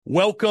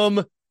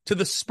Welcome to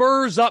the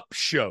Spurs Up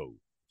Show,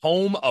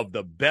 home of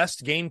the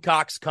best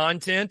Gamecocks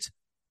content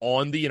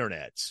on the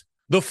internet.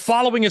 The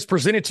following is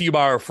presented to you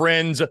by our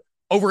friends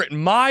over at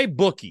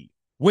MyBookie.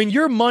 When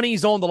your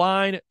money's on the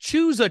line,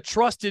 choose a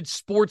trusted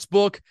sports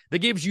book that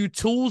gives you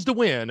tools to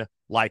win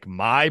like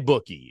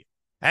MyBookie.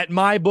 At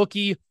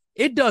MyBookie,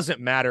 it doesn't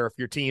matter if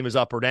your team is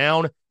up or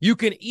down. You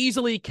can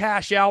easily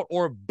cash out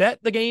or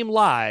bet the game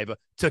live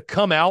to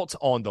come out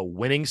on the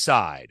winning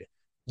side.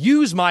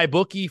 Use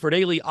MyBookie for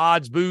daily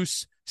odds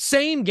boosts,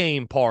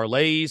 same-game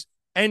parlays,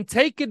 and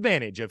take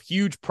advantage of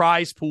huge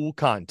prize pool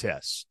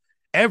contests.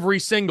 Every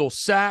single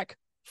sack,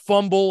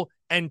 fumble,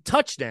 and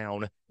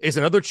touchdown is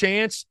another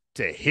chance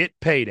to hit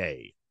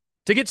payday.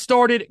 To get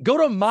started, go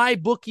to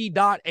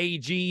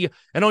mybookie.ag,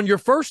 and on your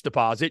first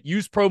deposit,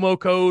 use promo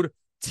code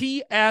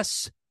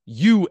TSUS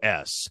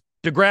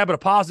to grab a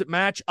deposit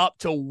match up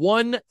to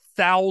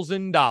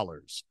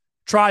 $1,000.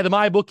 Try the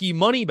MyBookie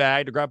money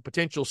bag to grab a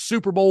potential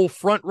Super Bowl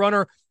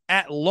frontrunner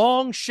at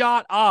long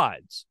shot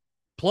odds.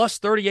 Plus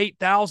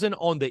 38,000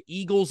 on the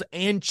Eagles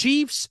and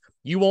Chiefs.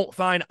 You won't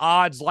find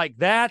odds like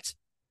that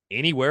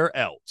anywhere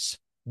else.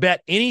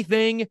 Bet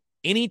anything,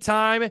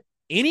 anytime,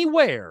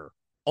 anywhere,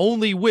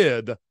 only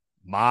with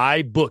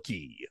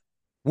MyBookie.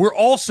 We're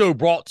also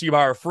brought to you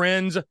by our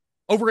friends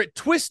over at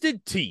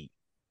Twisted Tea.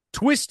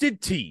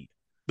 Twisted Tea,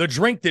 the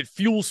drink that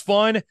fuels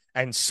fun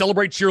and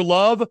celebrates your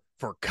love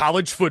for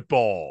college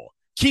football.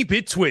 Keep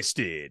it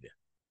twisted.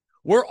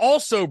 We're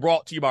also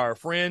brought to you by our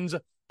friends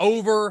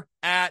over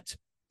at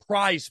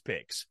Prize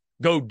Picks.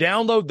 Go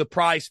download the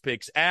Prize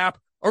Picks app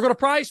or go to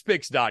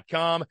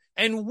prizepicks.com.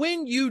 And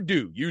when you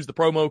do, use the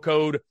promo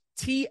code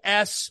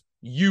TSUS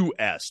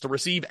to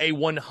receive a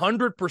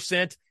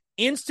 100%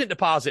 instant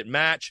deposit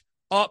match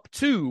up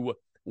to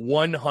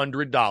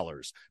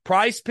 $100.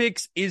 Prize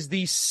Picks is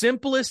the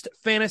simplest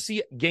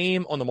fantasy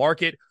game on the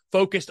market,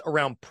 focused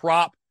around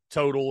prop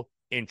total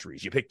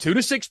entries. You pick 2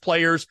 to 6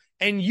 players,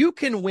 and you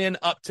can win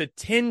up to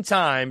 10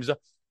 times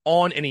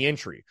on any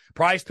entry.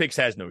 Prize Picks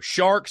has no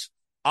sharks,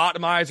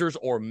 optimizers,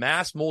 or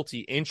mass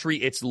multi-entry.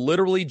 It's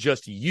literally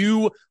just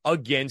you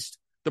against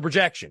the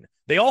projection.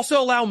 They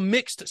also allow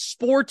mixed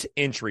sport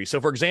entry.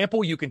 So, for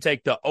example, you can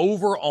take the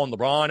over on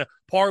LeBron,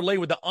 parlay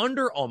with the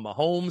under on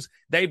Mahomes.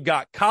 They've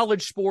got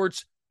college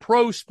sports,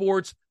 pro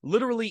sports,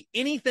 literally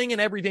anything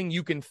and everything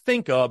you can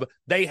think of.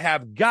 They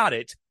have got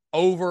it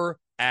over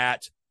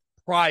at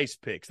Prize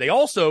Picks. They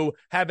also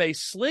have a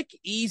slick,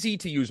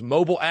 easy-to-use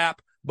mobile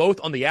app, both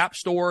on the App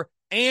Store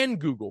and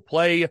Google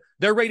Play.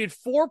 They're rated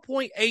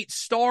 4.8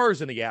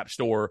 stars in the App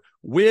Store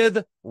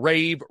with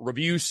rave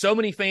reviews. So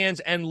many fans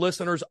and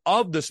listeners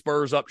of the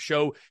Spurs Up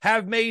Show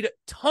have made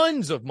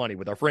tons of money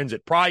with our friends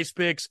at Prize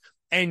Picks,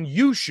 and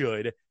you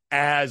should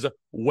as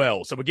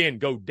well. So again,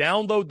 go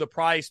download the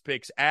Prize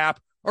Picks app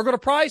or go to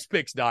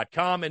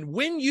prizepicks.com, and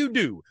when you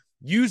do,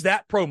 use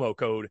that promo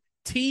code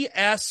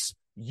TSUS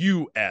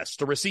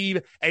to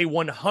receive a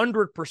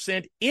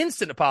 100%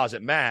 instant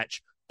deposit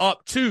match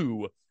up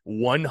to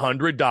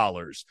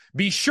 $100.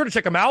 Be sure to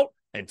check them out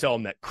and tell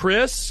them that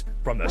Chris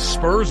from the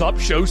Spurs Up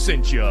Show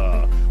sent you.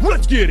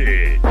 Let's get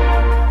it.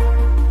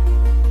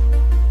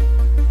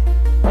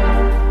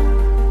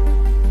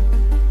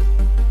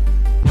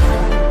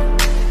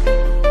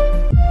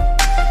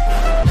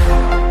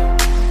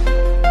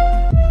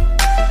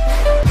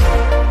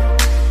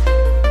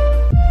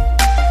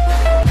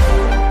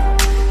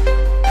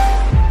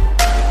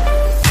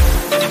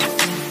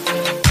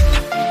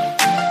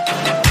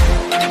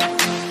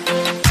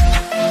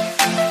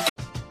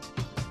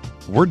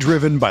 We're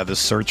driven by the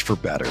search for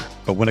better.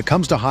 But when it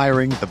comes to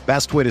hiring, the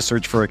best way to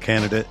search for a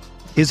candidate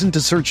isn't to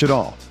search at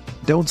all.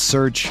 Don't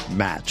search,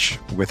 match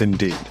with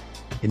Indeed.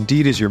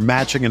 Indeed is your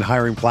matching and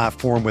hiring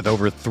platform with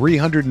over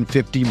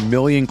 350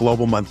 million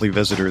global monthly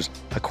visitors,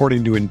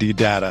 according to Indeed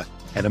data,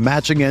 and a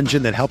matching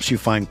engine that helps you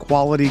find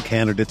quality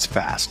candidates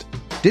fast.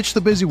 Ditch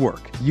the busy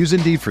work. Use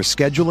Indeed for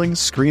scheduling,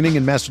 screening,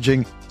 and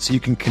messaging so you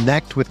can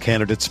connect with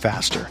candidates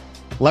faster.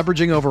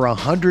 Leveraging over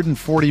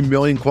 140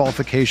 million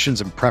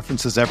qualifications and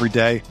preferences every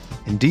day,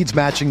 Indeed's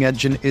matching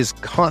engine is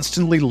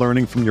constantly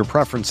learning from your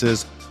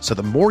preferences, so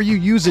the more you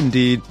use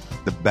Indeed,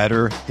 the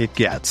better it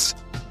gets.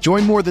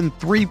 Join more than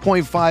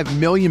 3.5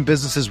 million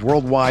businesses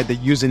worldwide that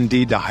use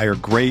Indeed to hire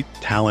great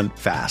talent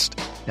fast.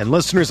 And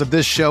listeners of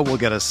this show will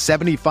get a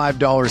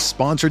 $75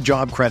 sponsored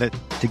job credit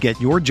to get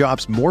your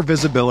jobs more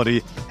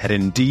visibility at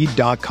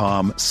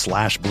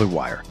Indeed.com/Blue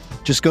Wire.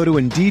 Just go to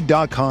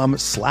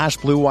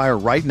Indeed.com/Blue Wire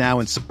right now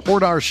and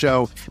support our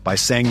show by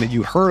saying that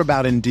you heard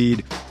about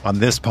Indeed on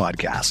this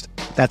podcast.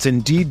 That's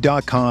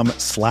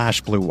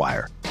Indeed.com/Blue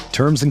Wire.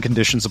 Terms and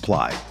conditions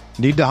apply.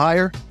 Need to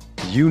hire?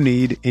 You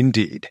need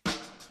Indeed.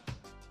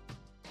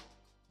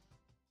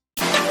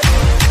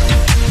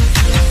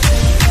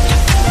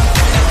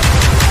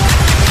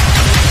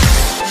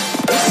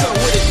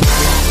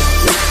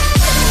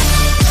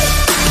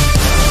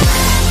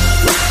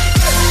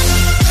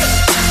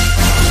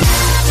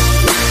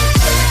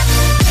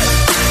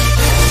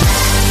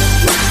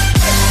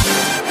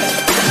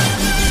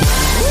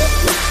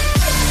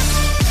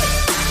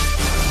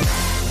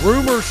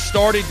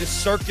 started to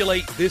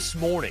circulate this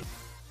morning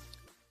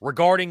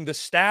regarding the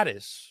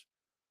status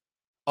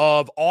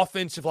of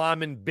offensive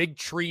lineman Big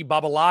Tree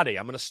Babalade.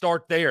 I'm going to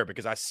start there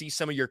because I see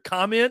some of your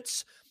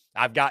comments.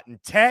 I've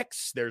gotten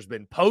texts. There's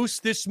been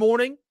posts this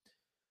morning.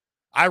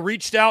 I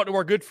reached out to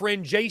our good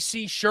friend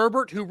J.C.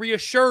 Sherbert, who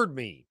reassured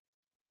me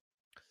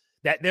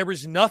that there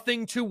is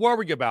nothing to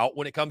worry about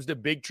when it comes to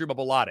Big Tree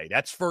Babalade.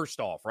 That's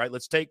first off, right?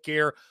 Let's take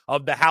care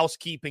of the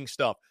housekeeping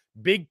stuff.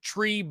 Big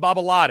Tree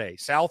Babalade,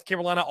 South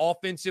Carolina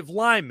offensive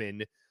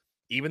lineman,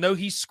 even though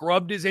he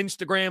scrubbed his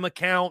Instagram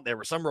account, there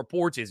were some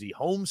reports, is he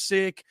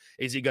homesick?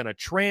 Is he going to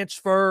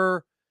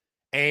transfer?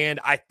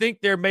 And I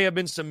think there may have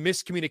been some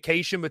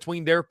miscommunication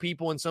between their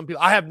people and some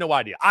people. I have no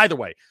idea. Either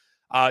way,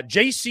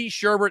 J.C.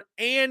 Sherbert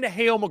and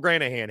Hale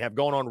McGranahan have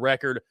gone on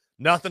record.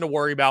 Nothing to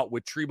worry about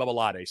with Tree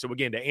Babalade. So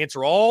again, to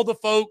answer all the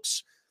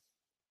folks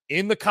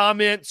in the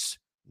comments,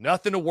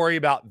 nothing to worry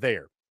about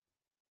there.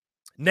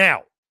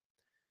 Now,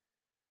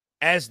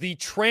 as the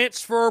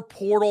transfer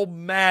portal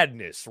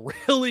madness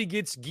really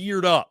gets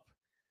geared up,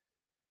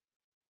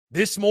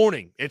 this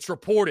morning it's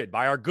reported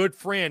by our good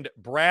friend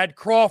Brad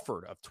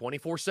Crawford of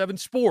 24/7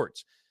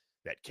 Sports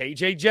that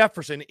KJ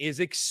Jefferson is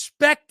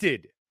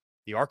expected,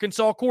 the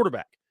Arkansas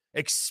quarterback,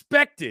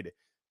 expected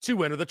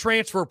to enter the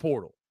transfer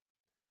portal.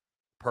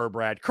 Per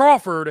Brad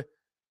Crawford,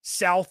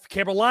 South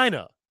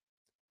Carolina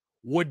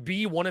would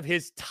be one of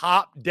his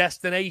top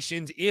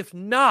destinations, if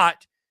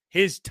not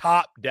his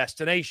top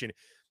destination.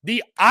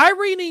 The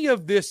irony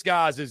of this,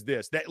 guys, is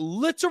this, that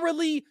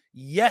literally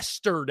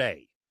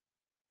yesterday,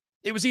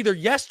 it was either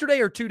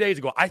yesterday or 2 days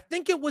ago. I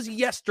think it was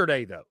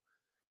yesterday, though.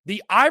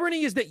 The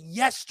irony is that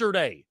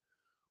yesterday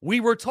we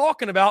were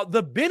talking about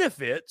the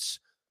benefits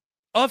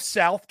of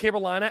South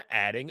Carolina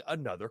adding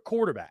another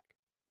quarterback.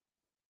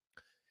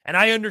 And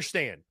I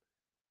understand.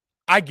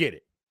 I get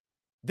it.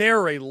 There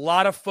are a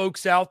lot of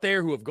folks out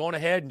there who have gone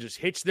ahead and just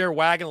hitched their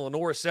wagon to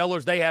Lenora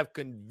Sellers. They have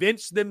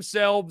convinced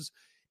themselves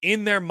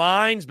in their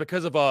minds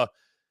because of a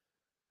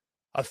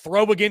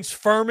throw against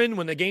Furman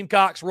when the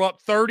Gamecocks were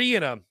up 30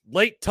 and a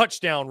late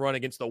touchdown run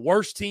against the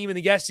worst team in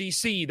the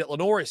SEC that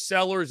Lenora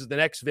Sellers is the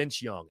next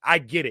Vince Young. I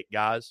get it,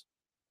 guys.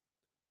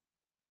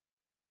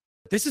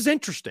 This is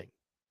interesting.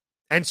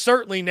 And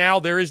certainly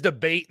now there is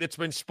debate that's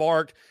been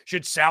sparked.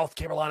 Should South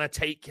Carolina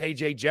take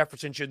KJ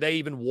Jefferson? Should they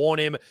even want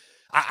him?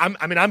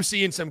 I'm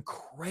seeing some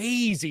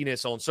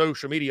craziness on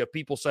social media of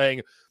people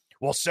saying,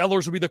 well,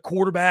 Sellers will be the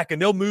quarterback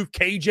and they'll move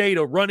KJ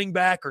to running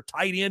back or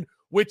tight end,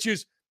 which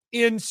is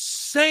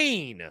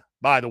insane,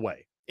 by the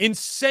way.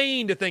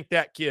 Insane to think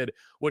that kid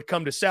would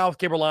come to South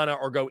Carolina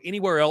or go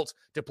anywhere else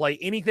to play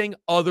anything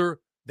other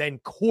than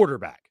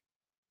quarterback.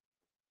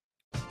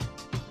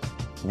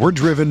 We're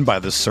driven by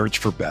the search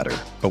for better.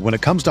 But when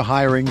it comes to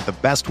hiring, the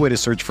best way to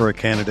search for a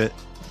candidate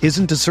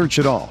isn't to search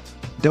at all.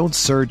 Don't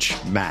search,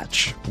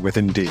 match with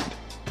Indeed.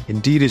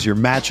 Indeed is your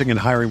matching and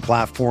hiring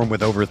platform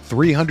with over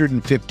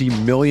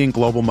 350 million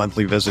global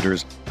monthly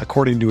visitors,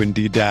 according to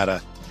Indeed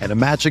data, and a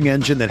matching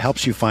engine that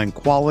helps you find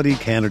quality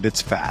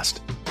candidates fast.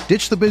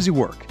 Ditch the busy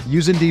work.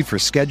 Use Indeed for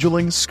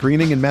scheduling,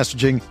 screening, and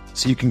messaging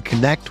so you can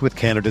connect with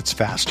candidates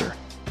faster.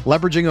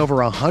 Leveraging over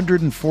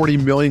 140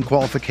 million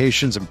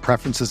qualifications and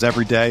preferences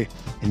every day,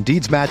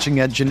 Indeed's matching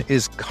engine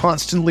is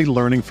constantly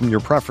learning from your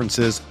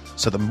preferences,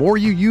 so the more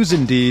you use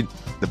Indeed,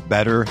 the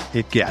better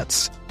it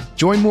gets.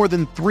 Join more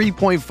than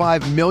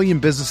 3.5 million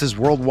businesses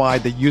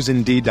worldwide that use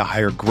Indeed to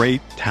hire great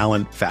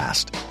talent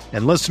fast.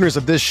 And listeners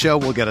of this show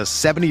will get a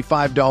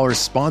 $75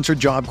 sponsored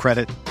job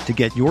credit to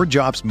get your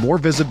jobs more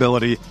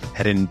visibility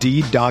at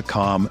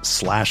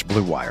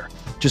Indeed.com/Blue Wire.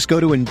 Just go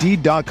to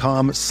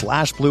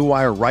Indeed.com/Blue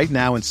Wire right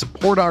now and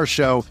support our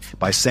show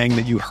by saying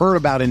that you heard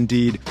about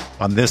Indeed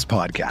on this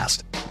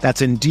podcast.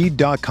 That's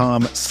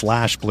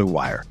Indeed.com/Blue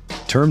Wire.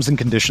 Terms and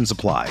conditions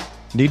apply.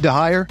 Need to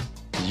hire?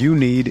 You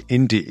need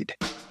Indeed.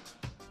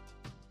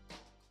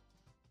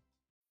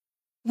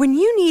 When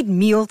you need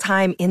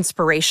mealtime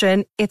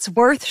inspiration, it's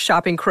worth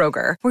shopping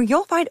Kroger, where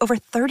you'll find over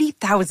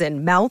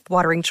 30,000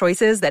 mouth-watering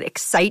choices that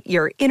excite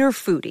your inner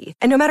foodie.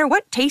 And no matter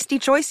what tasty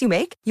choice you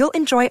make, you'll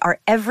enjoy our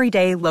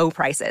everyday low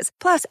prices,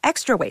 plus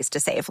extra ways to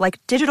save,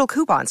 like digital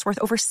coupons worth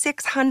over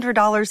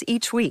 $600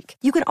 each week.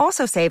 You can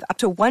also save up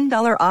to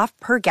 $1 off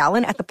per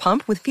gallon at the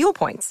pump with fuel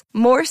points.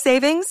 More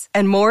savings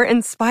and more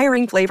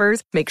inspiring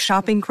flavors make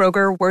shopping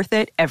Kroger worth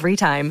it every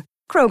time.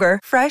 Kroger,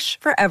 fresh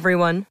for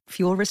everyone.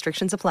 Fuel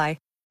restrictions apply.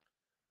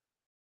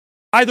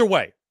 Either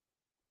way,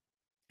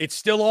 it's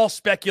still all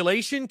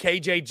speculation.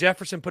 KJ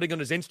Jefferson putting on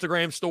his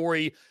Instagram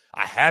story,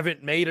 I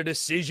haven't made a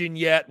decision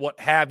yet, what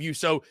have you.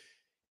 So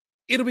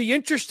it'll be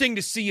interesting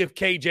to see if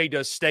KJ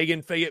does stay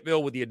in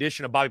Fayetteville with the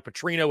addition of Bobby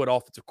Petrino at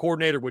offensive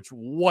coordinator, which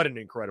what an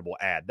incredible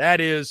ad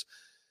that is.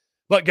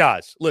 But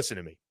guys, listen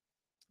to me.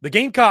 The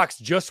Gamecocks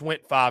just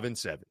went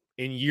 5-7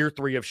 in year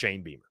 3 of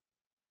Shane Beamer.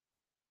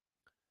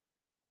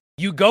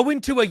 You go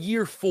into a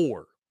year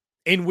 4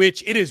 in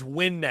which it is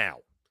win now.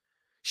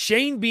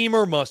 Shane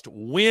Beamer must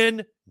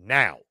win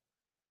now.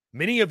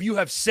 Many of you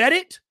have said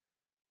it.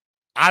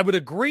 I would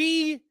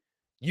agree.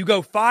 You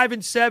go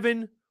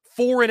 5-7,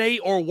 4-8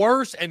 or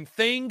worse, and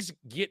things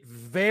get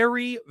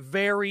very,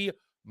 very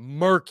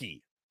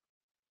murky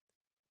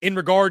in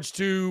regards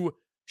to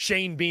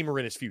Shane Beamer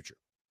and his future.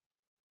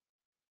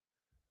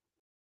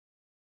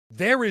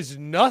 There is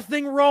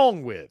nothing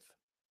wrong with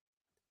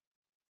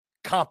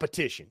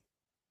competition.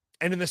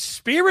 And in the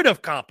spirit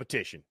of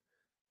competition,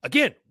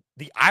 again,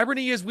 the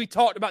irony is we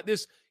talked about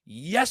this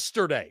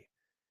yesterday.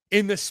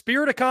 In the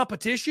spirit of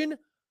competition,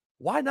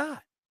 why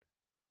not?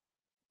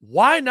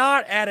 Why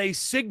not add a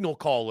signal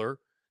caller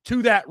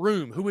to that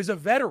room who is a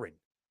veteran,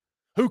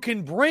 who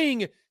can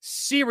bring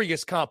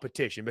serious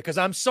competition? Because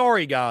I'm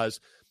sorry, guys,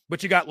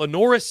 but you got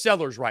Lenoris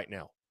Sellers right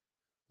now.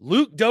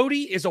 Luke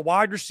Doty is a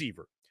wide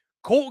receiver.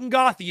 Colton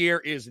Gauthier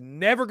is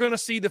never going to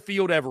see the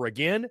field ever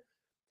again.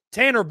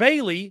 Tanner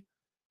Bailey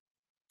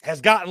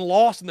has gotten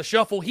lost in the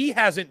shuffle. He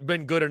hasn't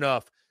been good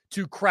enough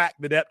to crack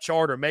the depth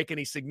chart or make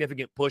any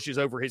significant pushes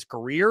over his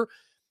career.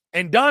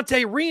 And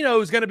Dante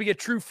Reno is going to be a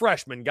true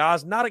freshman,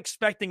 guys. Not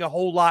expecting a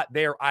whole lot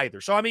there either.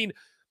 So, I mean,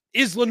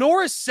 is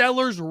Lenoris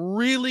Sellers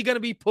really going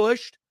to be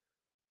pushed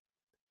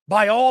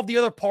by all of the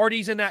other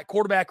parties in that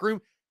quarterback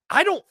room?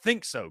 I don't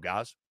think so,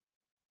 guys.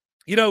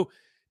 You know,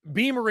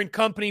 Beamer and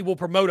company will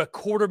promote a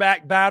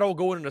quarterback battle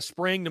going into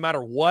spring no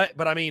matter what.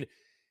 But, I mean,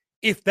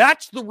 if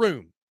that's the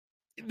room,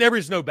 there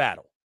is no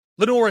battle.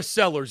 Lenoris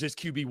Sellers is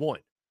QB1.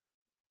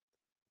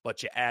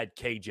 But you add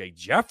KJ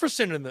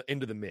Jefferson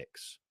into the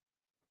mix.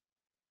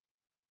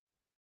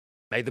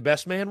 May the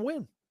best man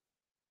win.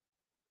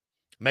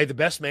 May the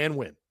best man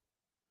win.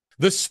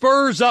 The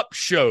Spurs Up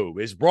Show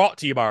is brought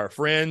to you by our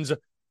friends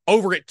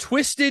over at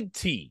Twisted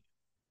Tea.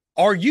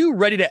 Are you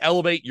ready to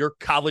elevate your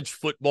college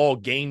football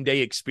game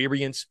day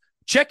experience?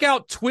 Check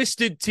out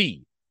Twisted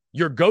Tea,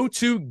 your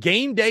go-to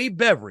game day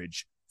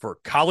beverage for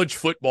college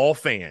football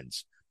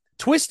fans.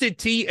 Twisted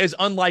Tea is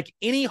unlike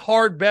any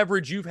hard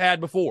beverage you've had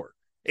before.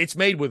 It's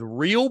made with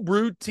real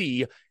brewed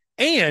tea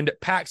and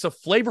packs a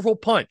flavorful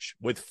punch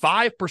with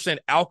 5%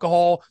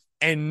 alcohol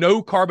and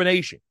no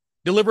carbonation,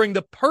 delivering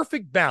the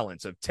perfect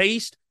balance of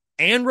taste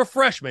and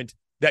refreshment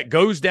that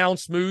goes down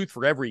smooth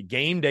for every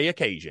game day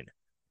occasion.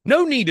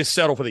 No need to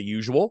settle for the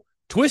usual.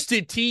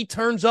 Twisted Tea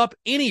turns up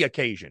any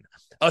occasion,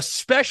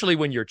 especially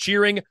when you're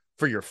cheering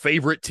for your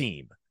favorite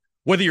team.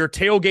 Whether you're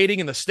tailgating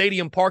in the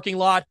stadium parking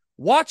lot,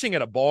 watching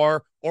at a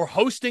bar, or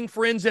hosting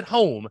friends at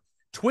home,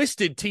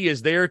 Twisted Tea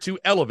is there to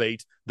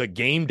elevate the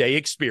game day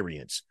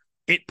experience.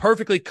 It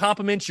perfectly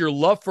complements your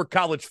love for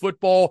college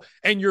football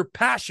and your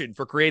passion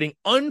for creating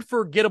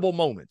unforgettable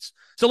moments.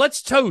 So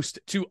let's toast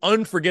to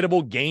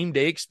unforgettable game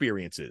day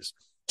experiences.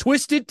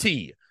 Twisted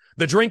Tea,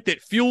 the drink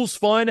that fuels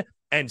fun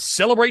and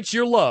celebrates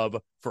your love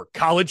for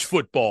college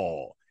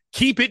football.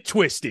 Keep it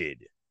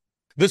twisted.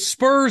 The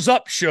Spurs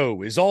Up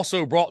Show is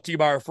also brought to you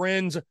by our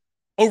friends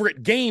over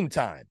at Game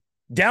Time.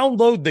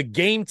 Download the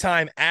Game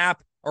Time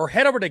app or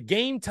head over to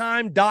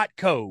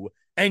gametime.co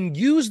and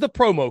use the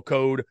promo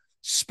code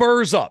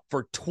SPURSUP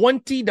for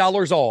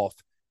 $20 off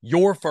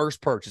your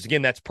first purchase.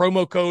 Again, that's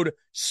promo code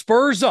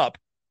SPURSUP,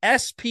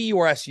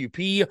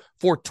 S-P-U-R-S-U-P,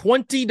 for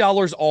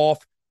 $20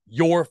 off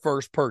your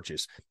first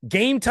purchase.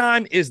 Game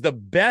Time is the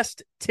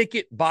best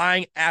ticket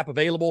buying app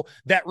available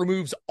that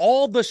removes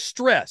all the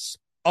stress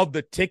of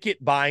the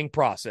ticket buying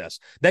process.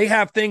 They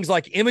have things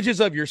like images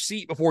of your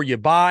seat before you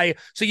buy,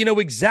 so you know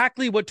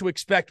exactly what to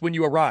expect when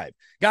you arrive.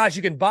 Guys,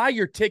 you can buy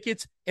your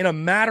tickets in a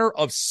matter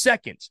of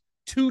seconds.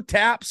 2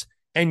 taps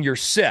and you're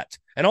set.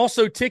 And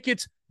also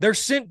tickets, they're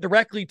sent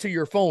directly to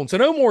your phone. So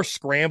no more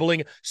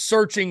scrambling,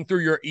 searching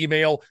through your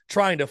email,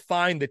 trying to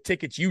find the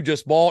tickets you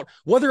just bought,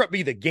 whether it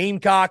be the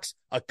Gamecocks,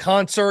 a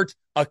concert,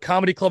 a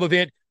comedy club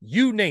event,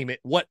 you name it,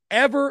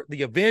 whatever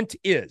the event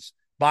is.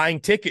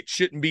 Buying tickets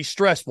shouldn't be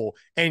stressful,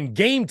 and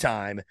Game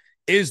Time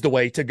is the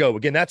way to go.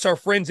 Again, that's our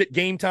friends at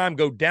Game Time.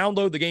 Go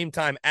download the Game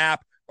Time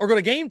app or go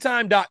to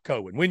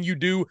gametime.co. And when you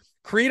do,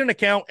 create an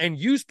account and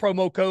use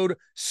promo code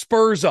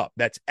SPURSUP.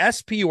 That's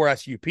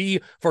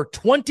S-P-U-R-S-U-P for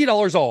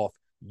 $20 off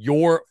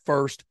your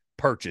first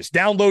purchase.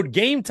 Download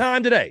Game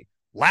Time today.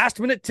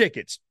 Last-minute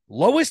tickets,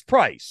 lowest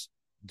price,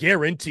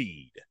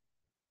 guaranteed.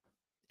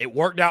 It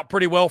worked out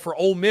pretty well for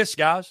Ole Miss,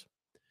 guys.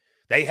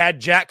 They had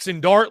Jackson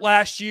Dart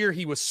last year.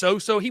 He was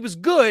so-so. He was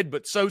good,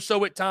 but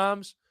so-so at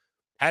times.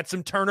 Had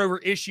some turnover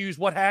issues,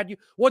 what have you.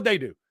 What'd they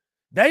do?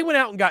 They went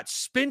out and got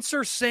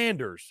Spencer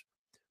Sanders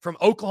from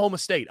Oklahoma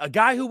State, a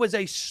guy who was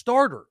a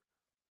starter.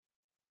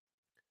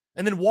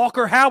 And then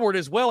Walker Howard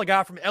as well, a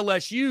guy from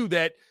LSU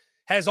that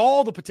has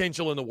all the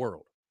potential in the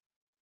world.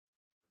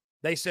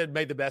 They said,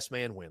 may the best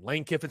man win.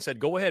 Lane Kiffin said,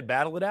 go ahead,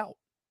 battle it out.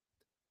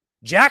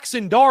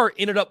 Jackson Dart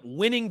ended up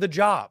winning the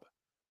job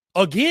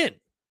again.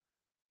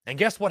 And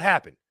guess what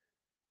happened?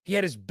 He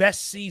had his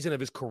best season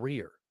of his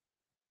career.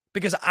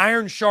 Because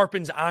iron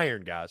sharpens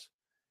iron, guys.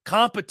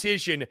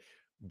 Competition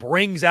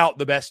brings out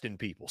the best in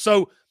people.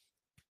 So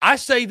I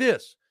say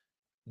this.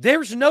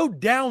 There's no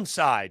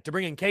downside to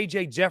bringing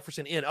KJ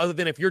Jefferson in other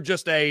than if you're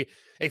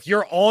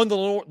on the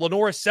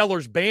Lenoris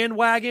Sellers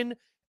bandwagon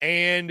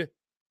and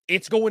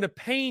it's going to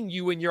pain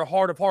you in your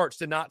heart of hearts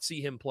to not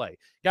see him play.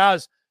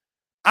 Guys,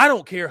 I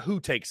don't care who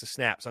takes the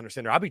snaps under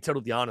center. I'll be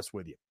totally honest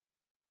with you.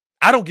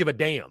 I don't give a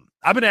damn.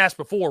 I've been asked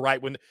before,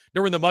 right,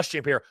 during the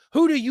Muschamp era,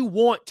 who do you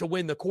want to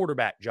win the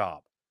quarterback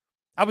job?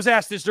 I was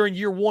asked this during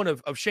year one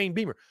of Shane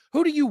Beamer.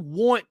 Who do you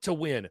want to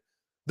win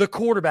the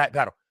quarterback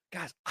battle?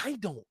 Guys, I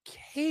don't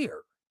care.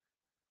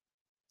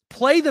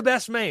 Play the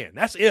best man.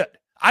 That's it.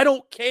 I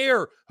don't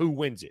care who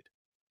wins it.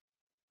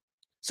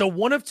 So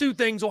one of two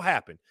things will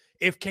happen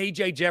if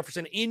KJ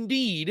Jefferson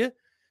indeed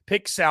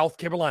picks South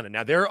Carolina.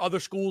 Now, there are other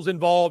schools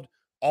involved,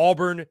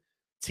 Auburn,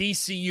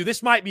 TCU.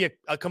 This might be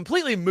a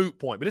completely moot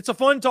point, but it's a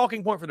fun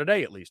talking point for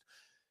today at least.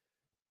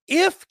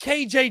 If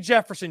KJ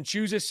Jefferson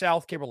chooses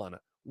South Carolina,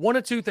 one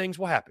of two things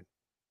will happen.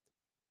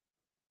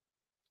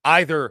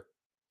 Either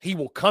he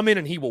will come in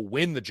and he will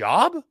win the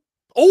job,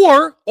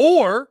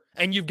 or,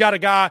 and you've got a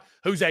guy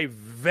who's a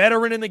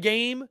veteran in the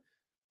game,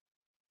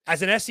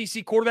 as an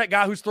SEC quarterback,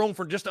 guy who's thrown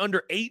for just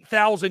under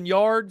 8,000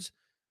 yards,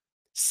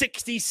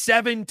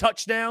 67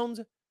 touchdowns,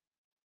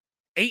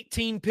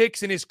 18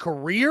 picks in his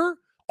career,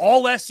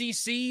 all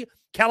SEC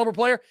caliber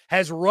player,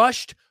 has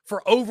rushed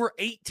for over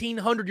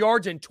 1,800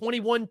 yards and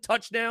 21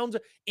 touchdowns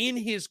in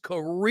his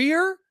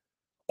career.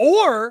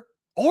 Or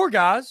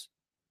guys,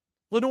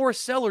 Lenoris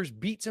Sellers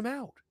beats him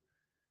out,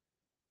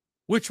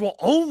 which will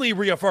only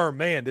reaffirm,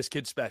 man, this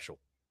kid's special.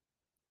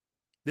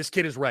 This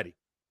kid is ready.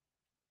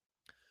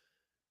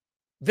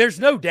 There's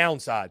no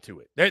downside to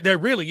it. There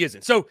really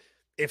isn't. So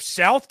if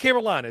South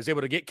Carolina is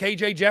able to get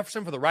KJ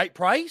Jefferson for the right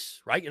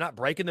price, right? You're not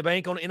breaking the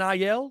bank on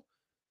NIL.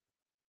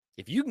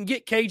 If you can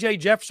get KJ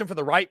Jefferson for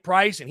the right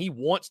price and he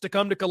wants to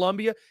come to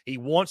Columbia, he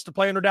wants to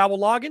play under Dowell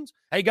Loggins,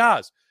 hey,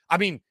 guys, I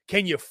mean,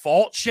 can you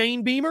fault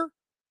Shane Beamer?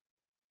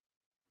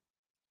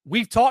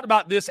 We've talked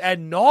about this ad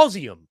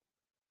nauseum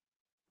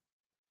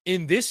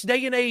in this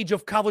day and age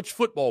of college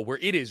football where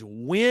it is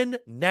win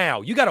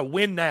now. You got to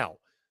win now.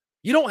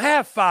 You don't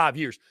have 5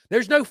 years.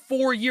 There's no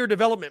 4-year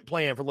development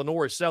plan for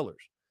Lenoris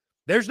Sellers.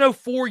 There's no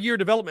 4-year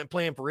development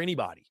plan for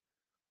anybody.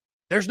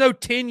 There's no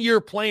 10-year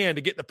plan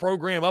to get the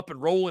program up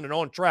and rolling and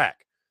on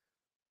track.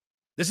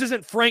 This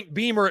isn't Frank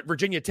Beamer at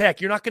Virginia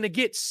Tech. You're not going to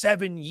get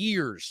 7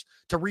 years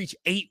to reach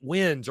 8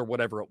 wins or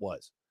whatever it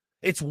was.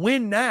 It's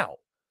win now.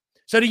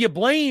 So do you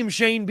blame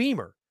Shane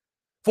Beamer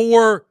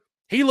for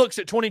he looks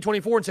at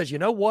 2024 and says, you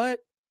know what?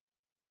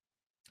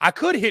 I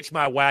could hitch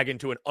my wagon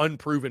to an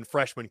unproven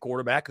freshman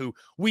quarterback who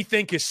we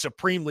think is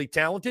supremely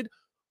talented,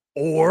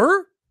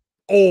 or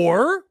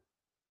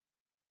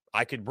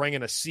I could bring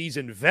in a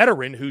seasoned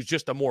veteran who's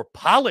just a more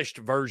polished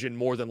version,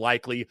 more than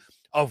likely,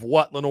 of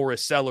what Lenoris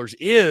Sellers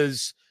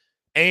is.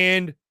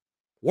 And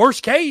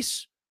worst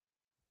case,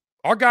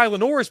 our guy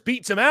Lenoris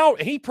beats him out,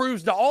 and he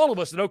proves to all of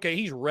us that, okay,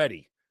 he's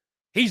ready.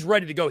 He's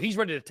ready to go. He's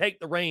ready to take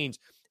the reins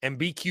and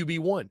be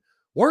QB1.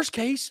 Worst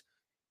case,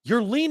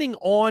 you're leaning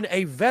on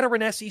a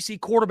veteran SEC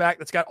quarterback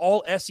that's got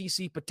all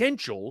SEC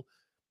potential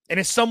and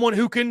is someone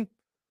who can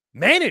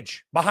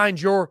manage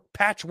behind your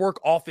patchwork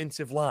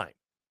offensive line.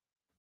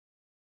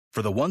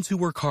 For the ones who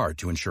work hard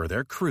to ensure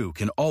their crew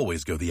can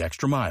always go the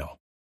extra mile,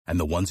 and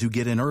the ones who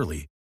get in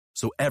early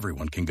so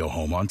everyone can go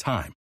home on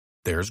time,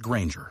 there's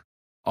Grainger,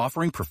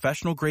 offering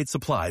professional-grade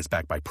supplies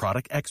backed by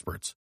product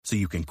experts so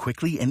you can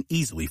quickly and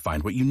easily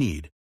find what you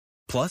need.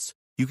 Plus,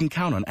 you can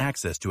count on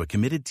access to a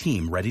committed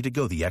team ready to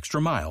go the extra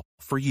mile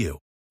for you.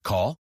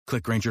 Call,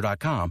 click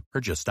Grainger.com,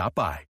 or just stop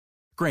by.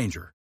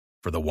 Grainger,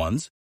 for the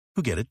ones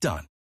who get it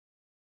done.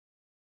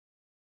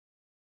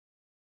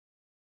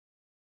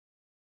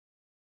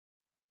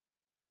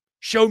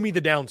 Show me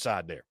the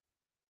downside there.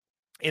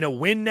 In a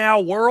win-now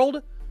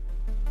world,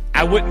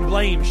 I wouldn't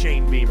blame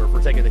Shane Beamer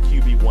for taking the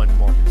QB1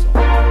 from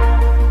Arkansas.